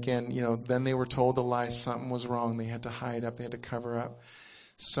 And then again, then they were told the lie. Something was wrong. They had to hide up. They had to cover up.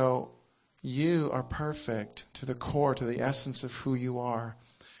 So you are perfect to the core, to the essence of who you are.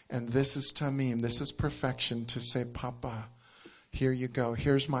 And this is tamim. This is perfection to say, Papa, here you go.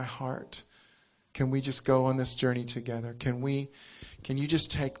 Here's my heart. Can we just go on this journey together? Can you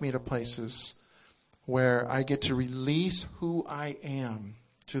just take me to places where I get to release who I am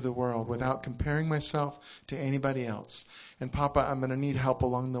to the world without comparing myself to anybody else? And Papa, I'm going to need help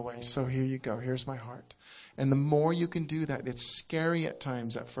along the way. So here you go. Here's my heart. And the more you can do that, it's scary at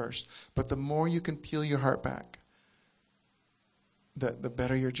times at first, but the more you can peel your heart back, the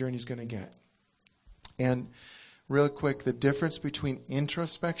better your journey is going to get. And real quick, the difference between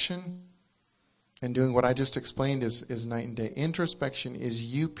introspection and doing what I just explained is night and day. Introspection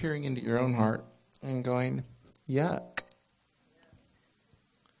is you peering into your own heart and going, yuck.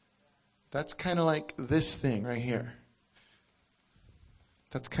 That's kind of like this thing right here.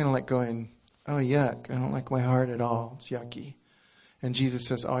 That's kind of like going, oh, yuck, I don't like my heart at all. It's yucky. And Jesus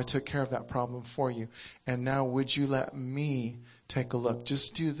says, oh, I took care of that problem for you. And now would you let me take a look?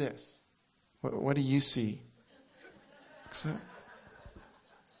 Just do this. What do you see?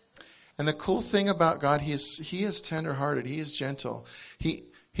 And the cool thing about God, he is tender-hearted. He is gentle. He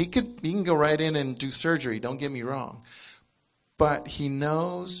can go right in and do surgery. Don't get me wrong. But he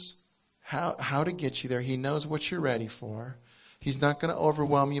knows how to get you there. He knows what you're ready for. He's not going to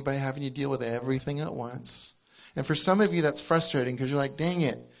overwhelm you by having you deal with everything at once. And for some of you, that's frustrating because you're like, dang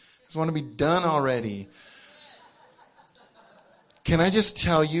it, I just want to be done already. Can I just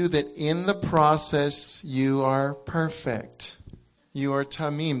tell you that in the process, you are perfect. You are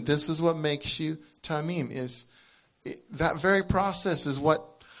tamim. This is what makes you tamim. That very process is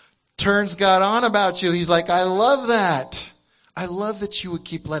what turns God on about you. He's like, I love that. I love that you would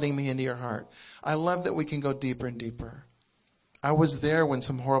keep letting me into your heart. I love that we can go deeper and deeper. I was there when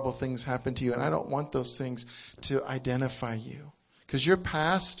some horrible things happened to you, and I don't want those things to identify you. Because your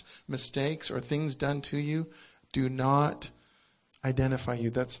past mistakes or things done to you do not identify you.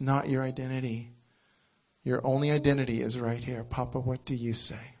 That's not your identity. Your only identity is right here. Papa, what do you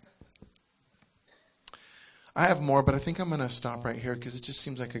say? I have more, but I think I'm going to stop right here because it just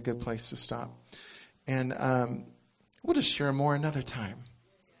seems like a good place to stop. And we'll just share more another time.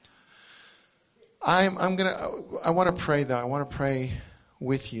 I want to pray though. I want to pray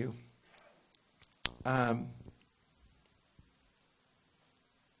with you.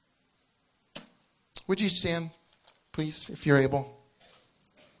 Would you stand, please, if you're able?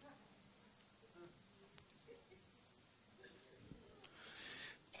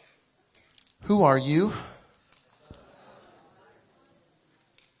 Who are you?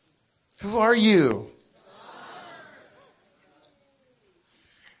 Who are you?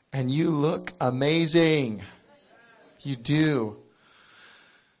 And you look amazing. You do.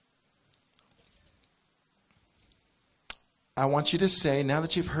 I want you to say, now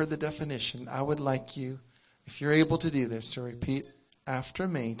that you've heard the definition, I would like you, if you're able to do this, to repeat after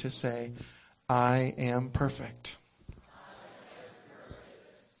me to say, I am perfect.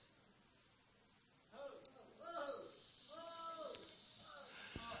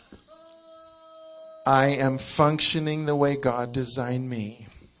 I am functioning the way God designed me.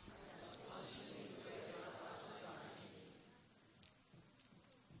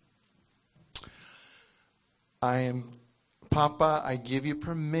 Papa, I give you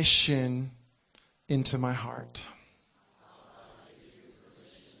permission into my heart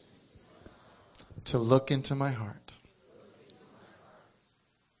to look into my heart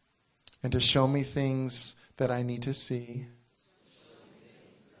and to show me things that I need to see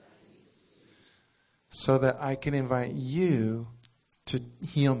so that I can invite you to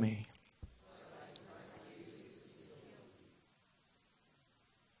heal me.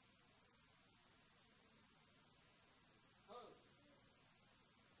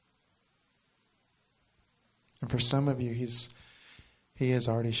 And for some of you, he is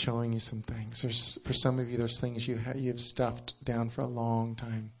already showing you some things. For some of you, there's things you've stuffed down for a long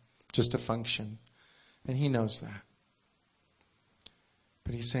time just to function. And he knows that.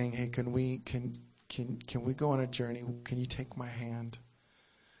 But he's saying, hey, can we go on a journey? Can you take my hand?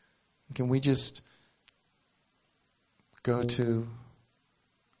 Can we just go to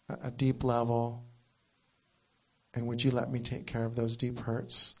a deep level? And would you let me take care of those deep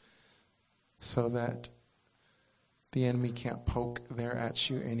hurts so that the enemy can't poke there at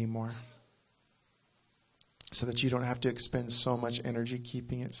you anymore? So that you don't have to expend so much energy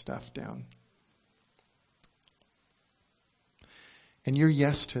keeping it stuffed down. And your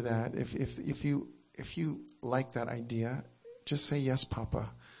yes to that, if you like that idea, just say, yes, Papa.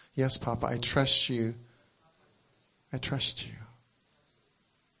 Yes, Papa, I trust you. I trust you.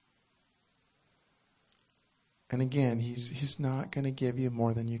 And again, he's not going to give you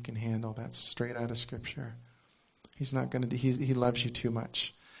more than you can handle. That's straight out of Scripture. He's not going to. He loves you too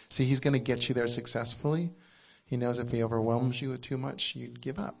much. See, he's going to get you there successfully. He knows if he overwhelms you with too much, you'd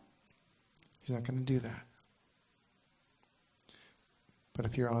give up. He's not going to do that. But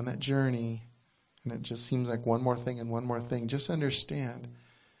if you're on that journey and it just seems like one more thing and one more thing, just understand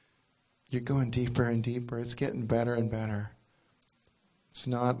you're going deeper and deeper. It's getting better and better. It's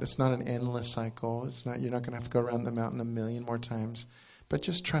not an endless cycle. You're not going to have to go around the mountain a million more times. But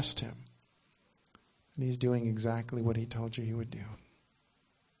just trust him. And he's doing exactly what he told you he would do.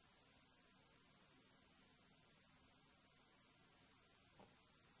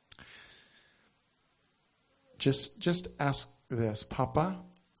 Just ask this, Papa,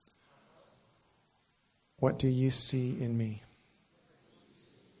 what do you see in me?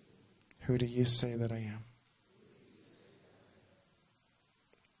 Who do you say that I am?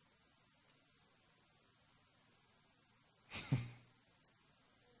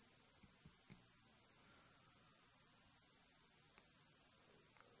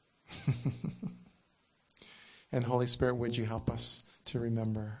 And Holy Spirit, would you help us to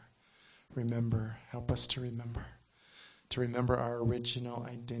remember, help us to remember our original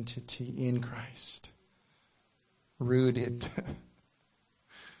identity in Christ, rooted,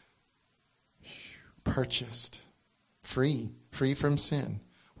 purchased, free from sin.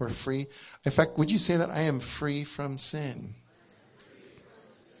 We're free. In fact, would you say that I am free from sin?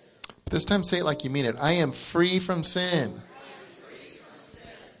 But this time say it like you mean it. I am free from sin.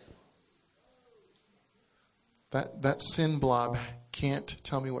 That sin blob can't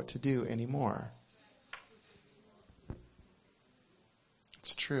tell me what to do anymore.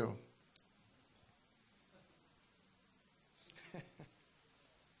 It's true.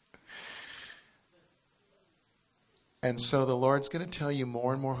 And so the Lord's going to tell you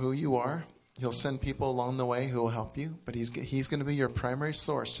more and more who you are. He'll send people along the way who will help you, but he's going to be your primary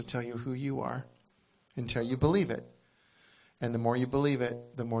source to tell you who you are until you believe it. And the more you believe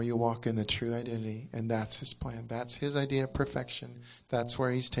it, the more you walk in the true identity. And that's his plan. That's his idea of perfection. That's where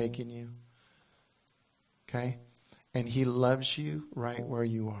he's taking you. Okay? And he loves you right where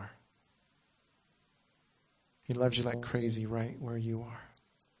you are. He loves you like crazy right where you are.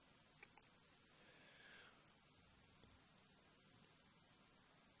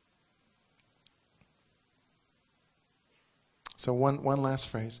 So one last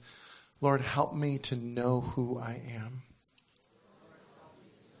phrase. Lord, help me to know who I am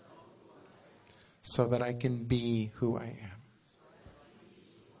so that I can be who I am.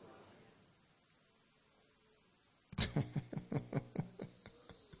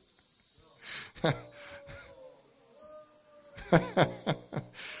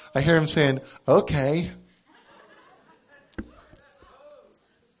 I hear him saying, okay.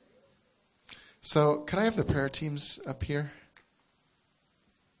 So, could I have the prayer teams up here?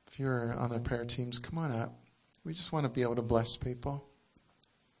 If you're on the prayer teams, come on up. We just want to be able to bless people.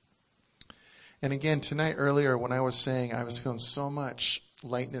 And again, tonight earlier when I was saying I was feeling so much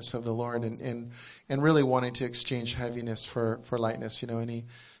lightness of the Lord and really wanting to exchange heaviness for lightness, any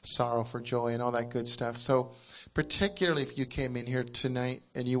sorrow for joy and all that good stuff. So particularly if you came in here tonight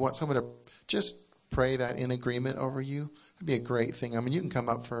and you want someone to just pray that in agreement over you, that'd be a great thing. I mean, you can come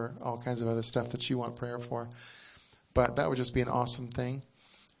up for all kinds of other stuff that you want prayer for, but that would just be an awesome thing.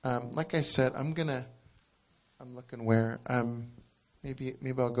 Like I said, I'm looking where, maybe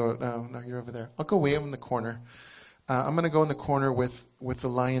I'll go, no, you're over there. I'll go way up in the corner. I'm going to go in the corner with the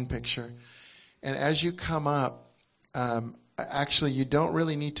lion picture. And as you come up, actually, you don't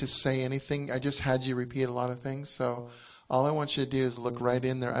really need to say anything. I just had you repeat a lot of things. So all I want you to do is look right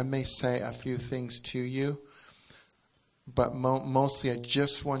in there. I may say a few things to you, but mostly I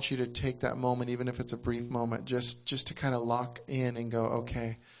just want you to take that moment, even if it's a brief moment, just to kind of lock in and go,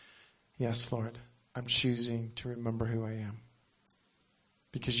 okay, yes, Lord, I'm choosing to remember who I am.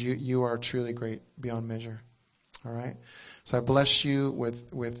 Because you are truly great beyond measure. All right? So I bless you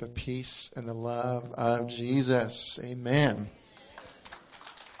with the peace and the love of Jesus. Amen.